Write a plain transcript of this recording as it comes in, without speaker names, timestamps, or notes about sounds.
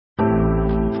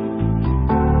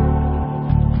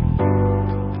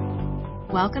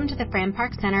Welcome to the Fran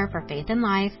Park Center for Faith and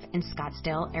Life in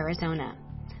Scottsdale, Arizona.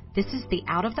 This is the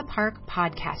Out of the Park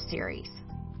podcast series.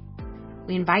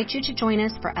 We invite you to join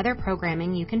us for other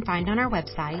programming you can find on our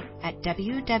website at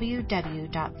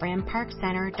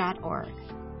www.franparkcenter.org.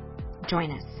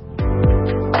 Join us.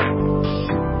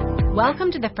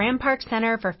 Welcome to the Fran Park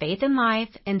Center for Faith and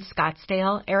Life in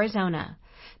Scottsdale, Arizona.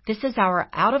 This is our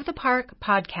Out of the Park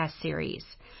podcast series.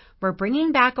 We're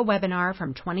bringing back a webinar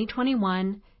from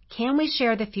 2021, Can We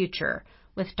Share the Future,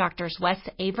 with Drs. Wes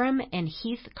Avram and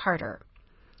Heath Carter.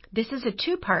 This is a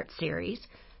two-part series.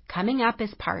 Coming up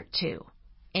is part 2.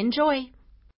 Enjoy.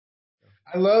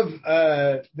 I love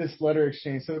this letter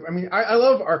exchange. So, I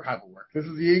love archival work.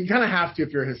 You kind of have to if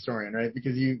you're a historian, right?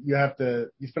 Because you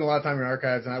spend a lot of time in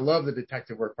archives, and I love the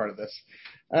detective work part of this.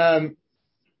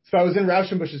 So I was in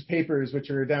Rauschenbusch's papers, which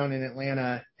are down in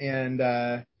Atlanta, and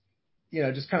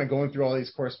just kind of going through all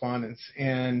these correspondence,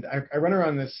 and I run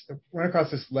across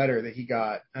this letter that he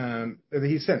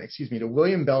sent to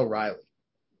William Bell Riley.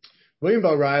 William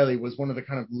Bell Riley was one of the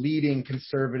kind of leading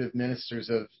conservative ministers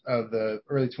of the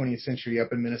early 20th century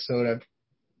up in Minnesota.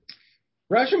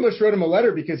 Rauschenbusch wrote him a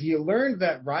letter because he had learned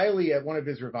that Riley at one of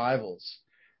his revivals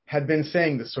had been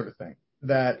saying this sort of thing,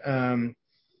 that,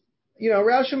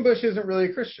 Rauschenbusch isn't really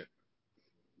a Christian.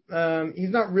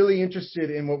 He's not really interested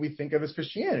in what we think of as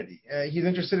Christianity. He's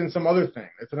interested in some other thing.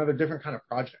 It's another different kind of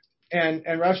project. And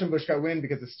Rauschenbusch got wind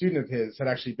because a student of his had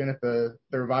actually been at the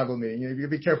revival meeting. You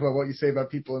be careful of what you say about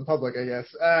people in public, I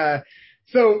guess.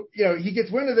 So he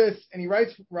gets wind of this and he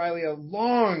writes Riley a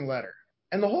long letter.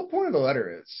 And the whole point of the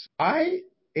letter is, I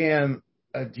am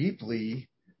a deeply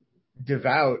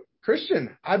devout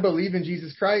Christian. I believe in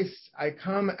Jesus Christ. I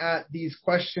come at these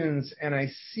questions and I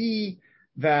see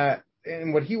that,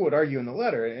 and what he would argue in the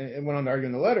letter, and went on to argue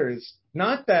in the letter, is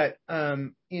not that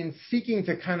in seeking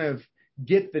to kind of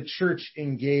get the church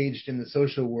engaged in the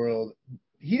social world,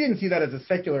 he didn't see that as a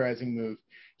secularizing move.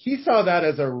 He saw that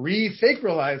as a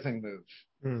re-sacralizing move.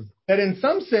 That in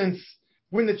some sense,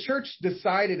 when the church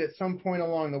decided at some point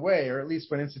along the way, or at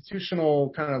least when institutional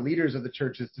kind of leaders of the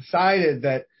churches decided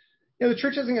that, the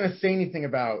church isn't going to say anything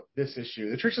about this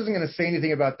issue, the church isn't going to say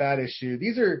anything about that issue,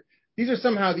 these are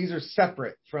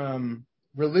separate from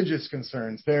religious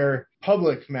concerns. They're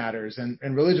public matters, and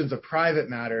religion's a private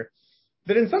matter.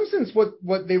 That in some sense,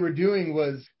 what they were doing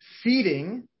was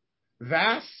ceding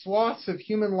vast swaths of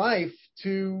human life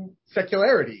to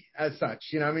secularity as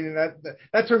such.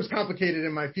 That term's complicated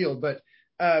in my field, but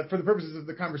for the purposes of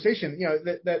the conversation,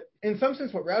 that in some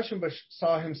sense, what Rauschenbusch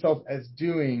saw himself as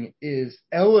doing is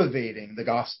elevating the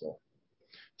gospel.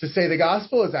 To say the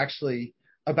gospel is actually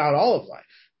about all of life,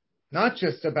 not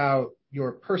just about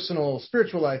your personal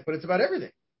spiritual life, but it's about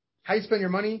everything. How you spend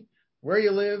your money, where you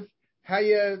live, how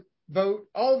you vote,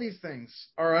 all these things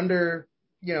are under,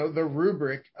 the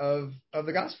rubric of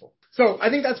the gospel. So I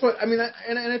think that's and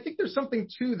I think there's something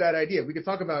to that idea. We could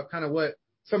talk about kind of what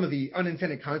some of the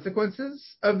unintended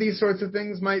consequences of these sorts of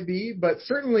things might be, but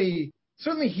certainly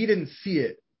he didn't see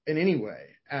it in any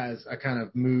way as a kind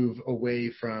of move away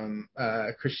from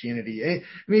Christianity.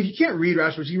 If you can't read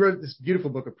Rauschenbusch, he wrote this beautiful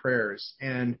book of prayers.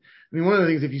 And one of the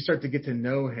things, if you start to get to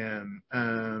know him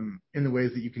in the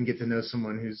ways that you can get to know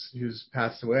someone who's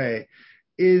passed away,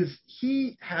 is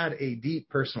he had a deep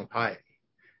personal piety.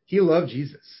 He loved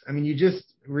Jesus. You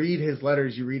just read his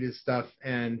letters, you read his stuff,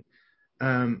 and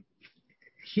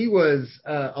he was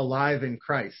alive in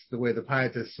Christ, the way the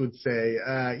pietists would say.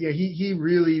 He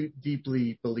really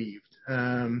deeply believed.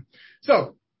 As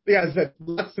I said,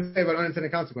 lots to say about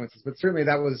unintended consequences, but certainly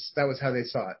that was how they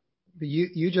saw it.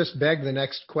 You just begged the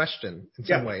next question in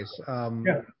some ways,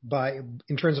 in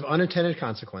terms of unintended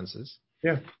consequences.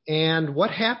 Yeah. And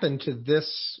what happened to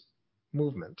this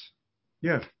movement?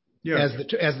 Yeah. As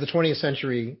the 20th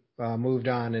century moved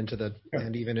on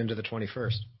and even into the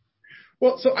 21st.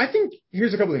 Well, so I think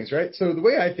here's a couple of things, right? So the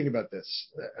way I think about this,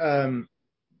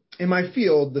 in my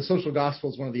field, the social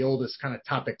gospel is one of the oldest kind of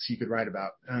topics you could write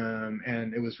about.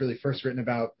 And it was really first written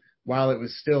about while it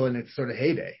was still in its sort of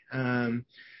heyday. And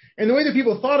the way that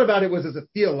people thought about it was as a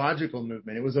theological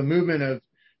movement. It was a movement of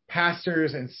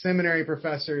pastors and seminary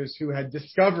professors who had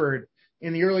discovered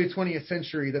in the early 20th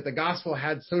century that the gospel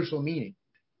had social meaning.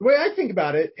 The way I think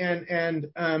about it, and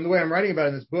the way I'm writing about it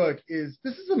in this book, is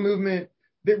this is a movement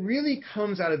that really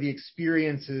comes out of the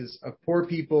experiences of poor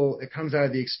people. It comes out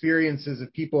of the experiences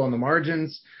of people on the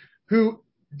margins who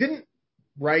didn't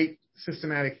write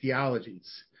systematic theologies,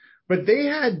 but they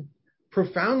had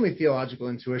profoundly theological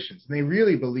intuitions, and they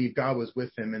really believed God was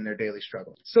with them in their daily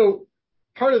struggle. So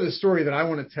part of the story that I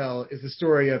want to tell is the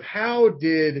story of how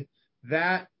did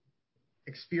that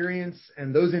experience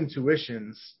and those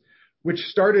intuitions which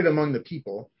started among the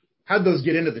people, how'd those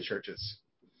get into the churches?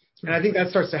 And I think that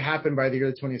starts to happen by the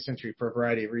early 20th century for a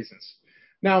variety of reasons.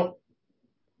 Now,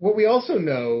 what we also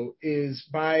know is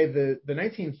by the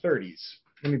 1930s,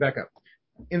 let me back up.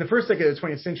 In the first decade of the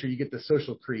 20th century, you get the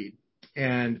social creed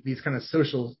and these kind of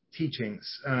social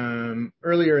teachings.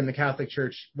 Earlier in the Catholic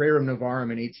Church, Rerum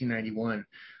Novarum in 1891,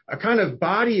 a kind of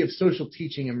body of social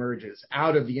teaching emerges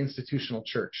out of the institutional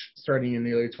church starting in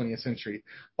the early 20th century.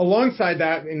 Alongside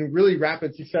that, in really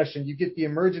rapid succession, you get the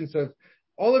emergence of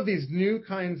all of these new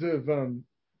kinds of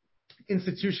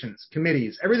institutions,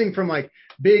 committees, everything from like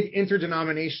big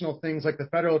interdenominational things like the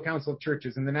Federal Council of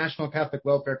Churches and the National Catholic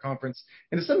Welfare Conference,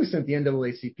 and to some extent the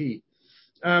NAACP.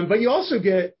 But you also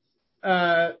get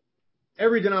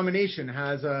every denomination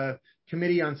has a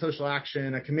committee on social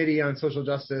action, a committee on social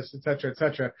justice, et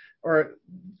cetera, or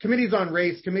committees on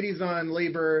race, committees on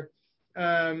labor,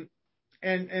 and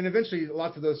eventually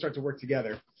lots of those start to work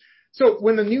together. So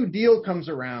when the New Deal comes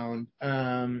around,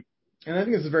 and I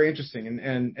think this is very interesting,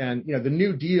 and you know, the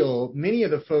New Deal, many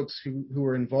of the folks who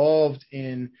were involved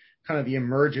in kind of the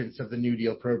emergence of the New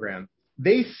Deal program,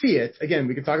 they see it, again,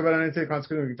 we can talk about unintended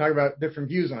consequences, we can talk about different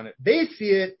views on it. They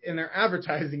see it and they're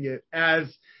advertising it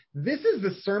as, this is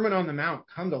the Sermon on the Mount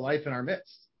come to life in our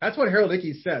midst. That's what Harold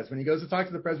Ickes says when he goes to talk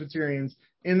to the Presbyterians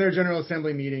in their General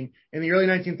Assembly meeting in the early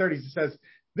 1930s. He says,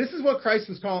 this is what Christ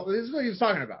was calling, this is what he was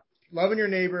talking about. Loving your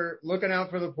neighbor, looking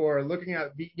out for the poor, looking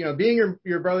at, you know, being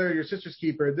your brother or your sister's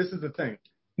keeper. This is the thing.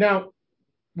 Now,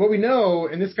 what we know,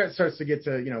 and this starts to get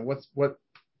to, you know,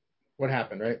 what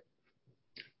happened, right?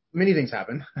 Many things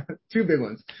happen. Two big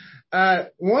ones.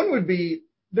 One would be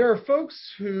there are folks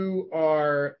who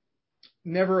are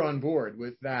never on board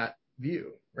with that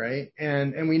view, right?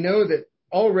 And we know that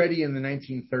already in the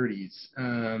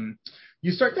 1930s,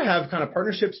 you start to have kind of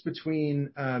partnerships between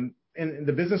in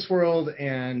the business world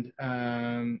and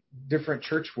different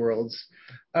church worlds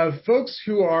of folks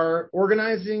who are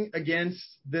organizing against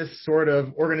this sort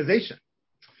of organization.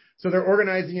 So they're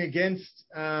organizing against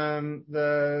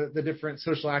the different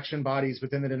social action bodies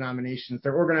within the denominations.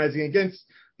 They're organizing against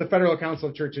the Federal Council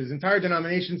of Churches, entire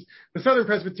denominations. The Southern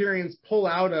Presbyterians pull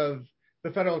out of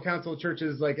the Federal Council of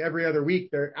Churches like every other week.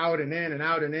 They're out and in and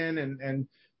out and in and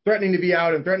threatening to be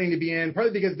out and threatening to be in,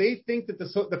 partly because they think that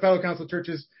the Federal Council of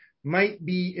Churches might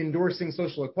be endorsing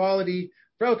social equality.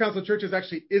 Federal Council of Churches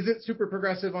actually isn't super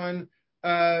progressive on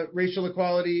racial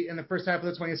equality in the first half of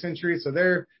the 20th century. So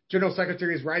their general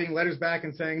secretary is writing letters back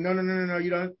and saying, no, you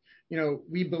don't, you know,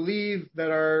 we believe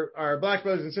that our black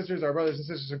brothers and sisters are brothers and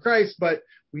sisters of Christ, but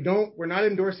we're not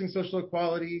endorsing social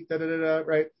equality,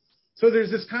 right? So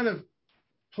there's this kind of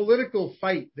political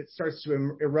fight that starts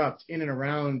to erupt in and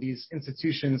around these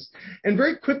institutions. And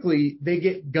very quickly, they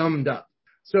get gummed up.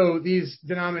 So these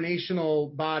denominational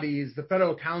bodies, the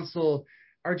Federal Council,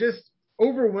 are just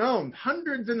overwhelmed,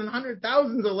 hundreds and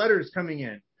thousands of letters coming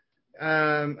in,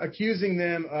 accusing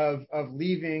them of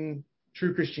leaving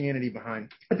true Christianity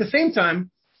behind. At the same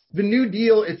time, the New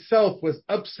Deal itself was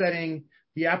upsetting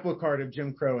the apple cart of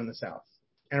Jim Crow in the South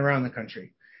and around the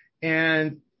country.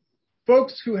 And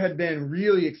folks who had been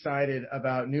really excited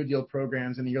about New Deal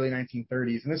programs in the early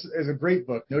 1930s, and this is a great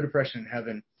book, No Depression in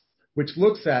Heaven, which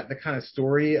looks at the kind of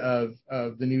story of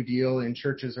the New Deal in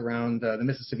churches around the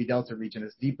Mississippi Delta region,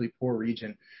 this deeply poor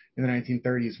region in the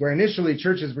 1930s, where initially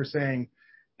churches were saying,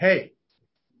 hey,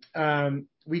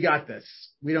 we got this.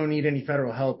 We don't need any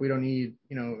federal help. We don't need,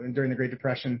 you know, and during the Great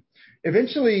Depression.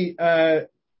 Eventually,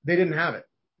 they didn't have it.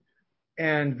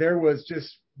 And there was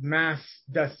just mass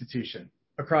destitution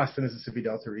across the Mississippi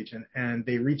Delta region. And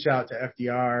they reach out to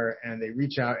FDR and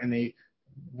they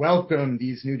welcome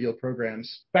these New Deal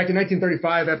programs. Back in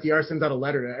 1935, FDR sends out a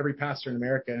letter to every pastor in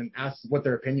America and asks what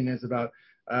their opinion is about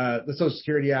the Social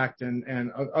Security Act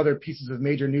and other pieces of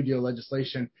major New Deal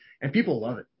legislation. And people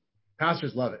love it.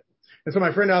 Pastors love it. And so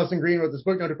my friend Allison Green wrote this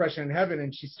book, No Depression in Heaven,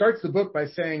 and she starts the book by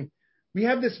saying, we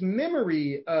have this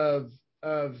memory of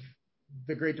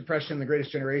the Great Depression, the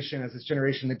greatest generation, as this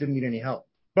generation that didn't need any help.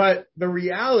 But the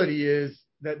reality is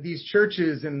that these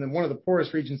churches in one of the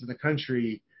poorest regions of the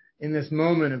country in this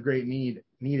moment of great need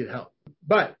needed help.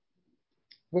 But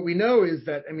what we know is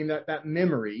that, I mean, that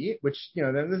memory, which, you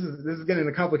know, this is getting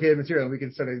into complicated material, and we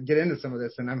can sort of get into some of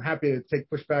this, and I'm happy to take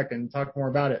pushback and talk more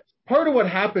about it. Part of what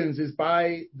happens is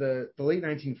by the late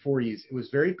 1940s, it was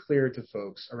very clear to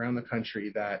folks around the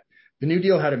country that the New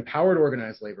Deal had empowered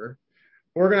organized labor,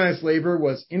 organized labor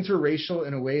was interracial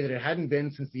in a way that it hadn't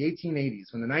been since the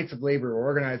 1880s, when the Knights of Labor were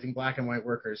organizing black and white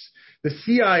workers. The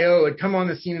CIO had come on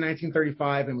the scene in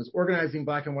 1935 and was organizing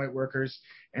black and white workers.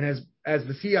 And as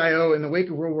the CIO, in the wake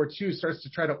of World War II, starts to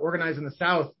try to organize in the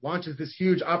South, launches this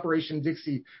huge Operation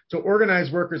Dixie to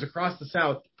organize workers across the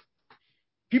South,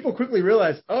 people quickly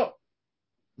realize, oh,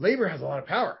 labor has a lot of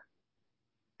power,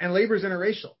 and labor is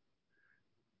interracial,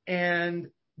 and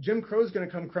Jim Crow is going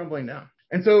to come crumbling down.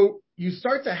 And so you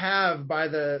start to have, by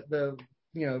the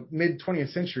mid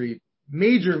 20th century,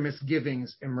 major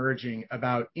misgivings emerging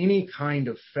about any kind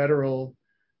of federal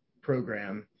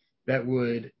program that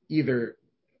would either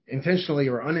intentionally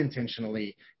or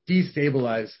unintentionally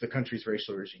destabilize the country's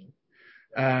racial regime.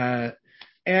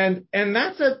 And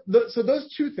that's so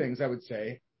those two things, I would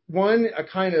say. One, a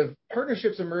kind of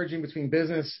partnerships emerging between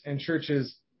business and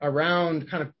churches around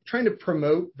kind of trying to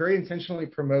very intentionally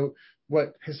promote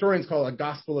what historians call a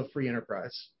gospel of free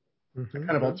enterprise, a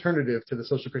kind of alternative to the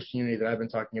social Christianity that I've been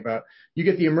talking about. You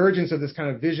get the emergence of this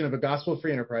kind of vision of a gospel of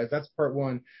free enterprise. That's part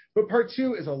one. But part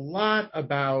two is a lot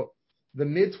about the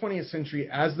mid 20th century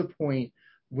as the point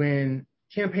when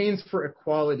campaigns for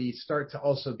equality start to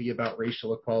also be about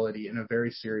racial equality in a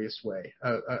very serious way,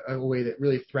 a way that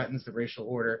really threatens the racial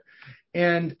order.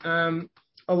 And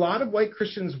a lot of white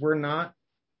Christians weren't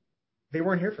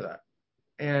here for that.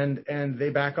 And they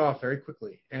back off very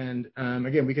quickly. And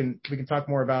again, we can talk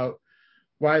more about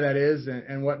why that is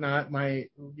and whatnot.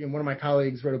 One of my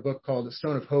colleagues wrote a book called A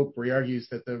Stone of Hope, where he argues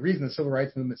that the reason the civil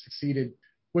rights movement succeeded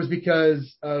was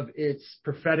because of its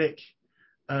prophetic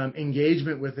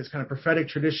engagement with this kind of prophetic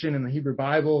tradition in the Hebrew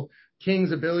Bible,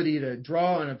 King's ability to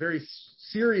draw on a very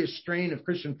serious strain of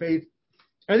Christian faith.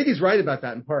 I think he's right about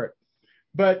that in part.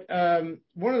 But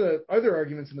one of the other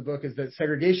arguments in the book is that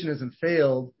segregationism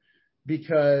failed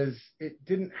because it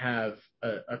didn't have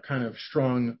a kind of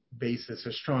strong basis,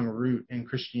 a strong root in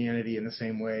Christianity in the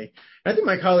same way. And I think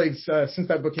my colleagues, since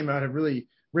that book came out, have really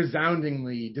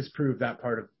resoundingly disproved that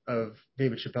part of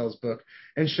David Chappelle's book,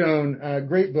 and shown a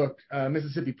great book,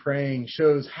 Mississippi Praying,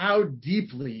 shows how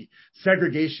deeply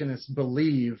segregationists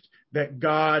believed that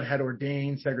God had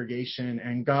ordained segregation,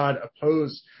 and God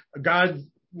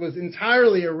was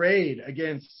entirely arrayed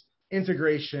against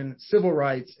integration, civil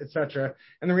rights, etc.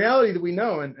 And the reality that we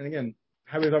know, and again,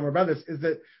 having thought more about this, is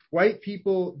that white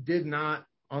people did not,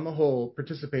 on the whole,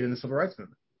 participate in the civil rights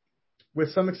movement,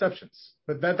 with some exceptions.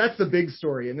 But that's the big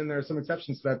story, and then there are some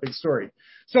exceptions to that big story.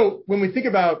 So when we think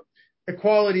about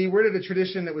equality, where did a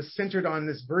tradition that was centered on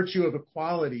this virtue of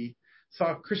equality,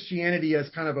 saw Christianity as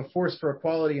kind of a force for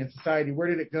equality in society, where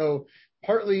did it go?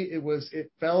 Partly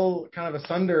it fell kind of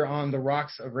asunder on the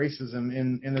rocks of racism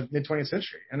in the mid 20th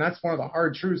century. And that's one of the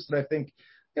hard truths that I think,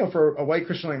 for a white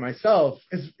Christian like myself,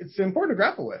 it's important to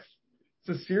grapple with.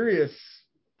 It's a serious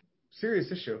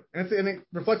issue. And it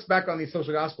reflects back on these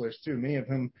social gospelers too, many of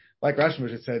whom, like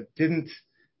Rauschenbusch had said, didn't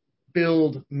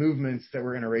build movements that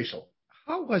were interracial.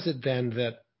 How was it then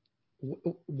that,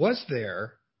 was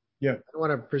there, I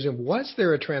want to presume, was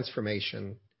there a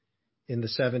transformation in the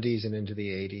 70s and into the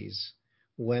 80s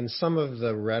when some of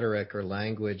the rhetoric or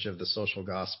language of the social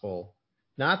gospel,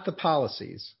 not the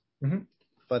policies,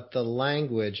 but the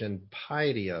language and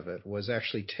piety of it, was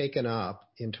actually taken up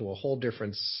into a whole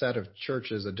different set of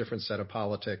churches, a different set of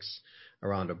politics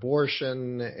around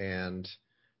abortion and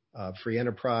free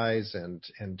enterprise and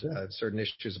certain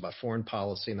issues about foreign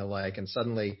policy and the like. And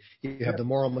suddenly you have the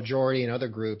moral majority and other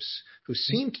groups who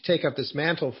seem to take up this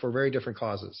mantle for very different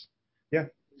causes. Yeah.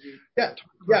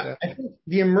 I think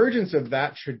the emergence of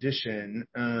that tradition,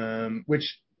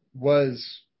 which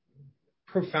was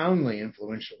profoundly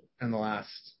influential in the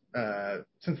last,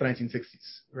 since the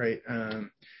 1960s, right?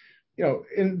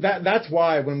 And that's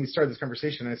why when we started this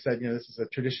conversation, I said, this is a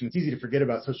tradition. It's easy to forget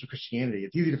about social Christianity.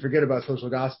 It's easy to forget about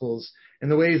social gospels and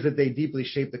the ways that they deeply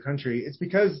shape the country. It's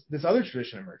because this other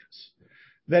tradition emerges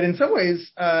that in some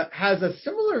ways has a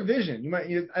similar vision.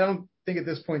 I don't think at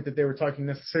this point that they were talking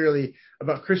necessarily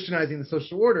about Christianizing the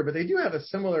social order, but they do have a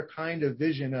similar kind of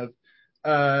vision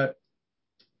of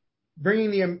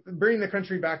bringing the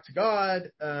country back to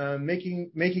God,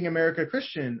 making America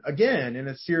Christian again in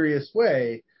a serious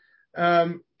way.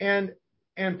 And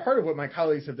part of what my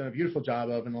colleagues have done a beautiful job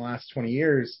of in the last 20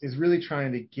 years is really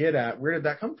trying to get at, where did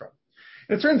that come from?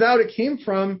 And it turns out it came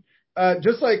from,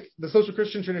 just like the social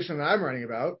Christian tradition that I'm writing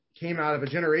about, came out of a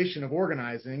generation of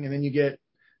organizing, and then you get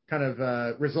kind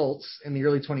of results in the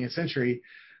early 20th century.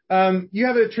 You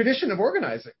have a tradition of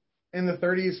organizing in the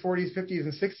 30s, 40s, 50s,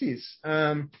 and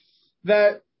 60s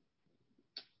that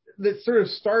sort of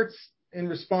starts in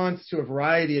response to a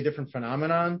variety of different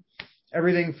phenomenon.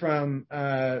 everything from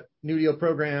New Deal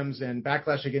programs and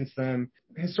backlash against them.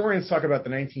 Historians talk about the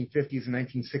 1950s and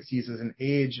 1960s as an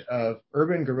age of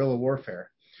urban guerrilla warfare,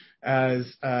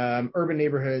 as urban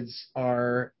neighborhoods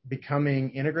are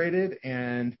becoming integrated,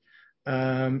 and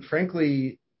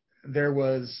frankly, there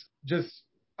was just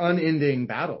unending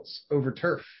battles over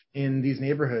turf in these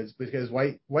neighborhoods because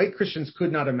white Christians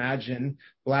could not imagine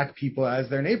Black people as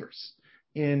their neighbors.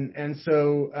 And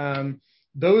so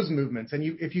those movements, and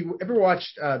if you ever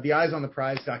watched the Eyes on the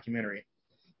Prize documentary,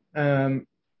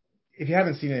 if you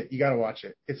haven't seen it, you got to watch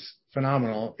it. It's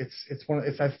phenomenal.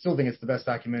 I still think it's the best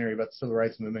documentary about the civil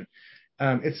rights movement.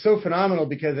 It's so phenomenal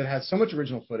because it has so much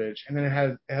original footage, and then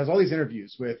it has all these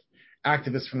interviews with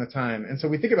activists from the time. And so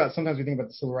sometimes we think about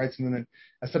the civil rights movement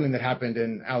as something that happened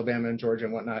in Alabama and Georgia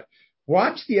and whatnot.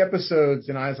 Watch the episodes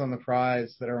in Eyes on the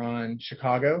Prize that are on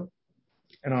Chicago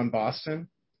and on Boston,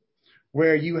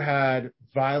 where you had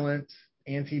violent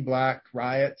anti-Black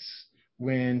riots,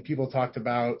 when people talked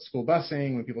about school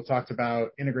busing, when people talked about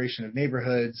integration of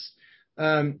neighborhoods.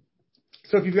 So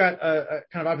if you've got a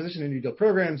kind of opposition to New Deal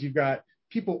programs, you've got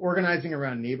people organizing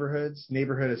around neighborhoods.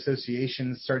 Neighborhood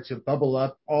associations start to bubble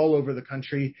up all over the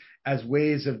country as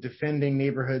ways of defending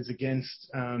neighborhoods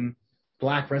against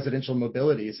Black residential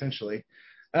mobility, essentially.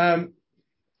 Later,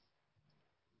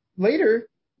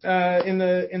 in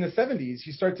the 70s,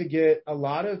 you start to get a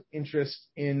lot of interest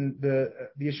in the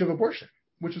issue of abortion,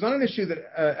 which was not an issue that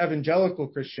evangelical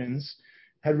Christians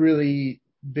had really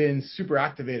been super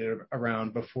activated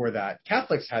around before that.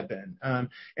 Catholics had been. And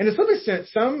to some extent,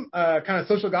 some kind of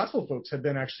social gospel folks had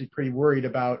been actually pretty worried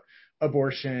about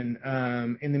abortion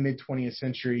in the mid-20th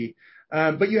century.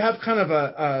 But you have kind of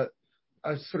a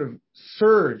sort of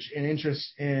surge in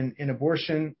interest in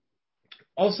abortion.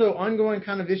 Also, ongoing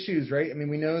kind of issues, right? I mean,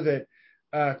 we know that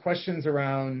questions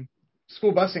around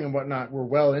school busing and whatnot were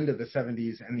well into the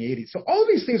 70s and the 80s. So all of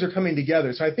these things are coming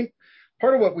together. So I think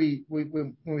part of what we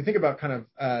when we think about kind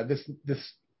of this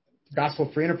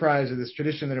gospel free enterprise, or this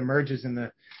tradition that emerges in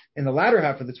the latter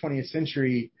half of the 20th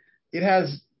century, it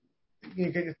has,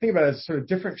 you can think about it as sort of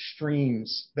different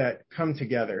streams that come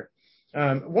together.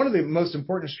 One of the most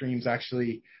important streams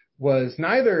actually was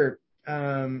neither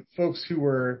folks who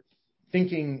were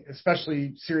thinking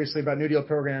especially seriously about New Deal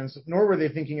programs, nor were they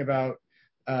thinking about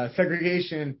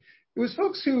segregation. It was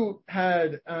folks who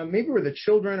had maybe were the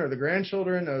children or the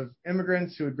grandchildren of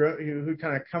immigrants who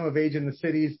kind of come of age in the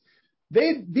cities.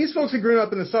 These folks had grown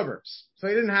up in the suburbs, so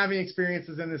they didn't have any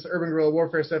experiences in this urban guerrilla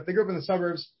warfare stuff. They grew up in the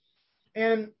suburbs,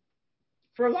 and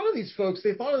for a lot of these folks,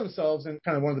 they thought of themselves, and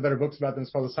kind of one of the better books about them is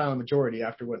called The Silent Majority,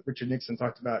 after what Richard Nixon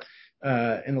talked about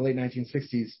in the late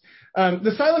 1960s.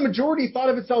 The silent majority thought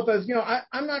of itself as,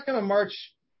 I'm not going to march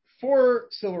for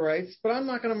civil rights, but I'm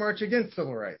not going to march against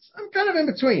civil rights. I'm kind of in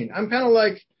between. I'm kind of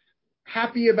like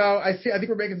happy about, I think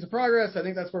we're making some progress. I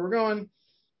think that's where we're going.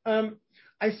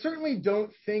 I certainly don't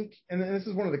think, and this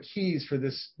is one of the keys for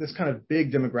this kind of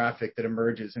big demographic that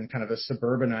emerges in kind of a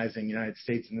suburbanizing United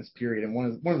States in this period, and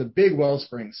one of the big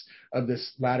wellsprings of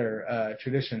this latter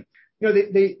tradition.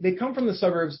 They come from the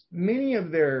suburbs. Many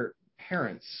of their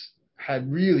parents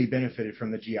had really benefited from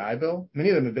the GI Bill. Many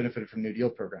of them have benefited from New Deal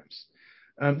programs.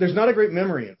 There's not a great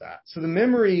memory of that. So the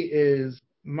memory is,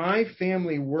 my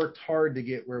family worked hard to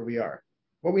get where we are.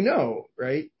 What we know,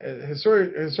 right?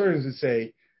 Historians would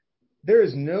say, there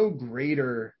is no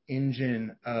greater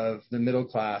engine of the middle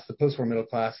class, the post-war middle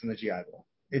class, than the GI Bill.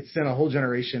 It sent a whole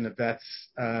generation of vets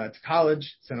to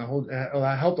college.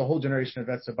 It helped a whole generation of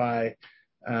vets to buy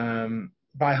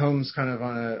homes kind of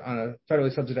on a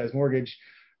federally subsidized mortgage.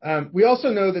 We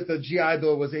also know that the GI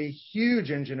Bill was a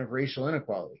huge engine of racial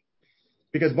inequality,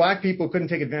 because Black people couldn't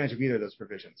take advantage of either of those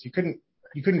provisions. You couldn't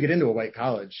get into a white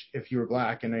college if you were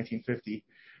Black in 1950.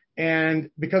 And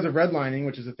because of redlining,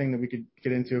 which is a thing that we could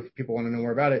get into if people want to know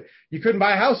more about it, you couldn't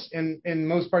buy a house in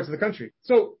most parts of the country.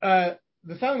 So the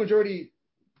silent majority,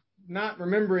 not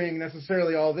remembering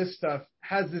necessarily all this stuff,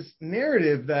 has this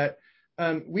narrative that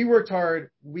we worked hard,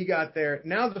 we got there.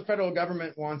 Now the federal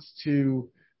government wants to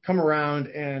come around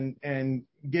and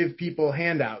give people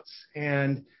handouts,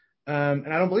 and I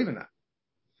don't believe in that.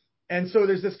 And so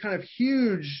there's this kind of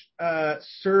huge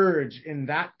surge in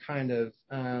that kind of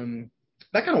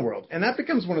world. And that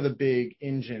becomes one of the big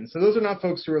engines. So those are not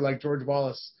folks who are like George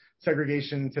Wallace,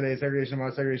 segregation today, segregation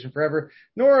tomorrow, segregation forever,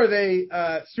 nor are they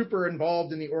super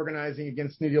involved in the organizing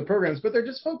against New Deal programs, but they're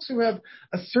just folks who have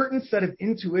a certain set of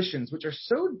intuitions, which are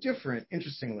so different,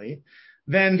 interestingly,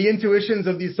 than the intuitions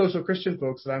of these social Christian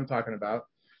folks that I'm talking about.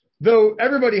 Though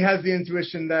everybody has the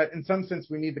intuition that in some sense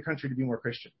we need the country to be more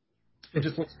Christian. It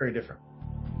just looks very different.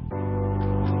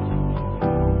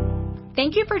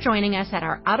 Thank you for joining us at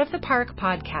our Out of the Park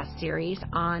podcast series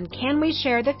on Can We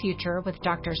Share the Future with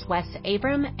Drs. Wes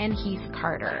Avram and Heath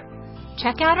Carter.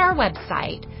 Check out our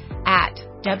website at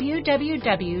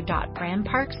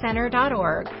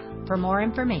www.grandparkcenter.org for more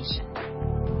information.